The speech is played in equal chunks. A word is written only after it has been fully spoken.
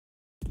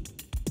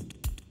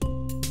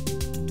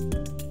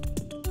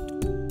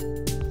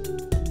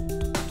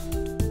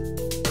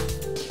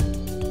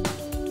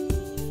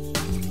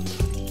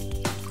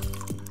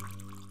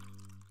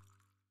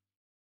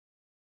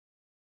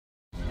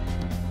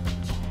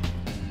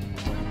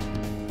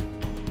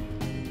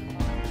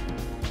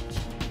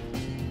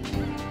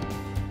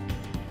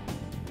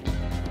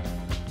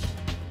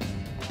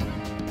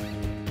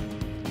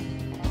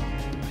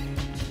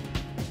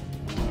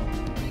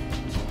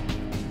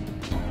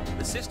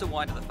sister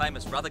wine to the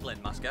famous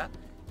Rutherglen Muscat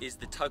is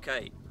the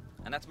Tokay.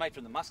 And that's made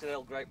from the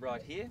Muscadel grape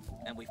right here.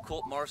 And we've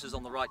caught Morris's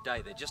on the right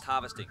day. They're just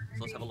harvesting. So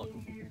let's have a look.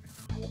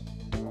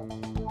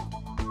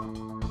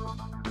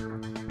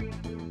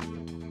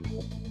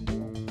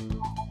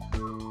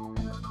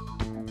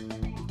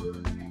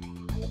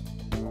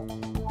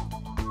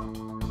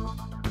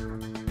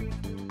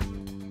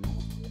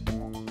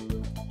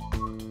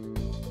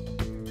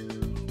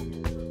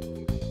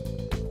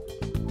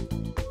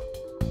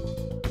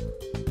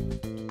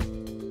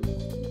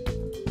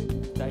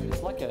 David,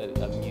 it's like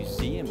a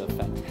museum of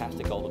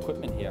fantastic old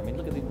equipment here. I mean,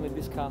 look at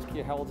this cask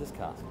here. How old is this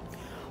cask?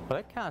 Well,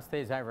 that cask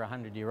there's over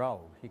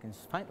 100-year-old. You can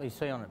faintly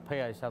see on it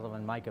P.O.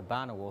 Sutherland maker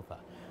Barnawartha.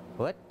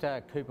 Well,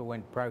 that Cooper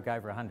broke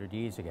over 100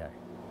 years ago.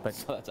 But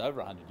so that's over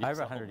 100 years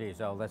Over 100 years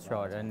old, that's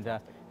right. And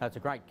it's a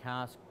great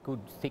cask,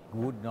 good thick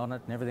wood on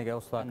it and everything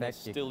else like and that. It's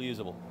still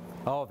usable?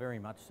 Oh, very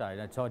much so.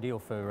 It's ideal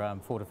for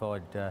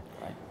fortified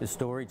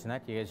storage and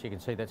that. As you can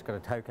see, that's got a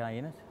Tokay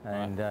in it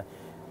and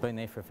been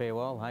there for a fair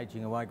while,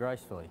 aging away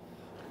gracefully.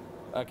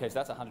 Okay, so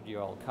that's a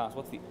 100-year-old cask.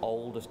 What's the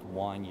oldest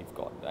wine you've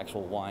got, the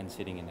actual wine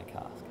sitting in the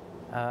cask?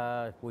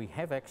 We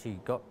have actually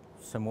got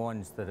some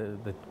wines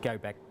that go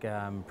back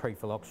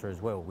pre-phylloxera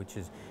as well, which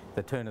is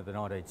the turn of the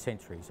 19th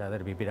century, so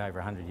that'll be a bit over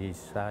 100 years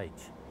age.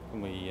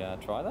 Can we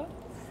try that?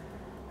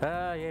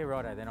 Yeah,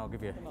 righto, then I'll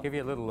give you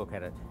a little look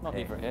at it. Not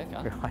here for a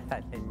haircut.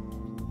 Right.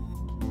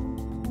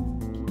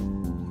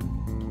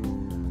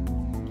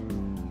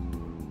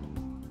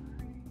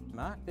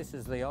 Mark, this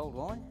is the old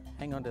wine.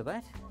 Hang on to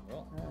that.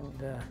 Well,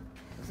 and,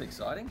 that's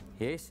exciting.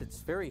 Yes, it's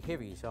very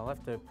heavy, so I'll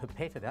have to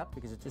pipette it up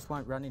because it just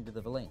won't run into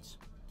the valence.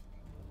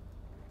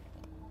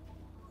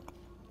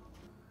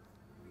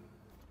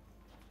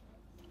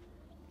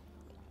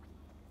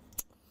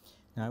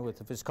 No, with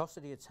the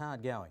viscosity, it's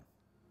hard going.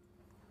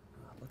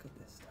 Oh, look at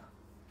this stuff.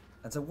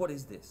 And so what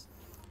is this?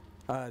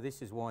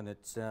 This is wine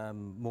that's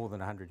more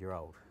than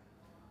 100-year-old.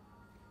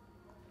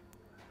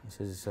 This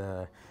is...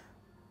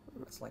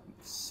 it's like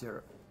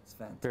syrup. It's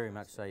fantastic. Very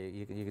much so.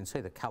 You can see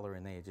the colour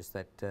in there, just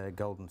that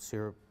golden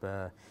syrup,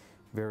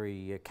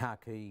 very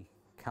khaki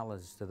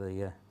colours to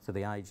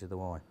the age of the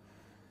wine.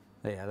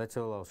 Yeah, that's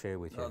all I'll share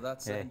with you. Oh,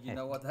 that's you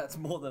know what? That's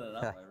more than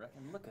enough, I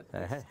reckon. Look at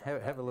this.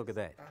 Have a look at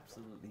that.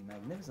 Absolutely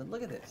magnificent.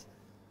 Look at this.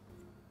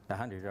 A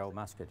 100-year-old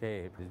muscat.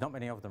 Yeah, there's not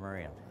many of them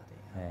around.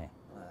 Yeah.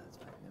 Oh, that's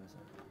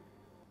magnificent.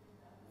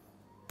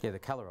 Yeah, the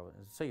colour of it.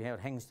 See how it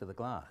hangs to the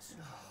glass.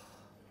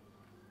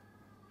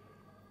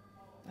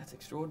 That's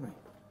extraordinary.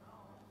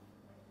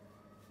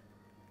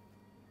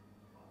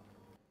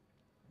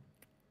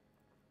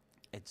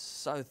 It's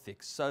so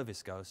thick, so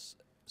viscose,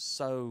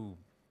 so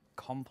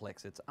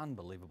complex, it's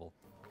unbelievable.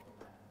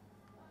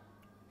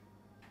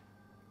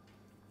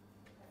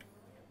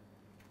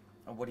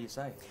 And what do you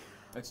say?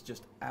 It's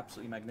just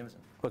absolutely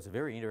magnificent. Well, it's a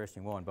very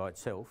interesting wine by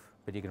itself,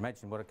 but you can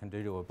imagine what it can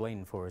do to a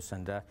blend for us.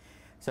 And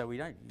so we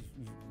don't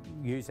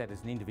use that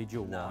as an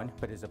individual wine,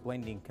 but as a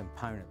blending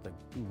component. The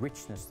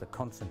richness, the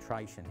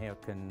concentration, how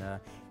it can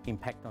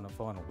impact on a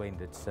final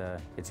blend,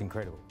 it's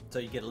incredible. So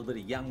you get a little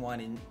bit of young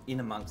wine in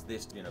amongst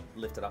this, you know,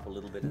 lift it up a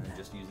little bit and then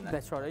just using that.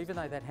 That's right, even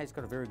though that has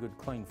got a very good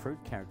clean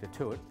fruit character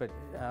to it, but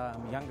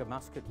younger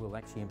muscat will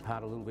actually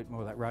impart a little bit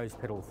more of that rose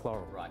petal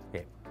floral. Right.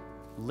 Yeah.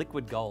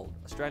 Liquid gold,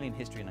 Australian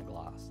history in a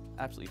glass.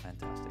 Absolutely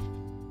fantastic.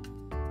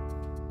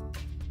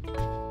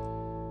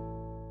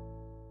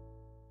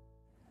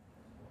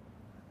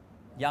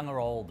 Young or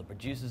old, the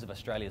producers of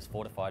Australia's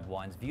fortified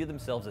wines view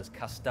themselves as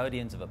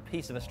custodians of a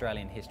piece of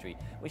Australian history.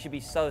 We should be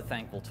so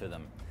thankful to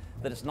them.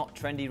 That it's not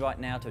trendy right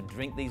now to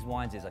drink these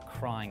wines is a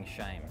crying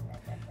shame.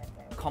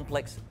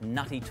 Complex,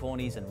 nutty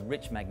tawnies and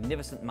rich,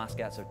 magnificent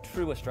muscats are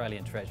true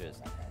Australian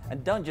treasures.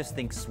 And don't just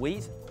think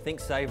sweet, think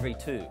savoury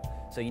too.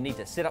 So you need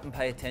to sit up and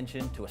pay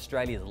attention to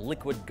Australia's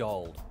liquid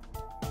gold.